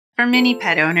For many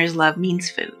pet owners, love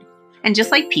means food. And just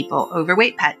like people,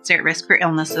 overweight pets are at risk for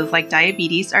illnesses like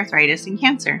diabetes, arthritis, and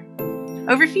cancer.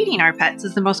 Overfeeding our pets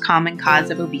is the most common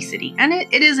cause of obesity, and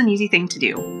it is an easy thing to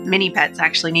do. Many pets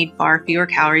actually need far fewer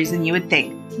calories than you would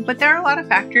think, but there are a lot of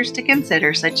factors to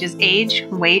consider, such as age,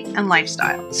 weight, and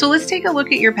lifestyle. So let's take a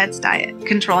look at your pet's diet.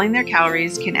 Controlling their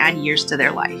calories can add years to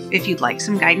their life. If you'd like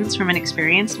some guidance from an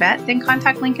experienced vet, then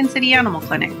contact Lincoln City Animal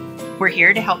Clinic. We're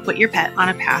here to help put your pet on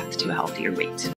a path to a healthier weight.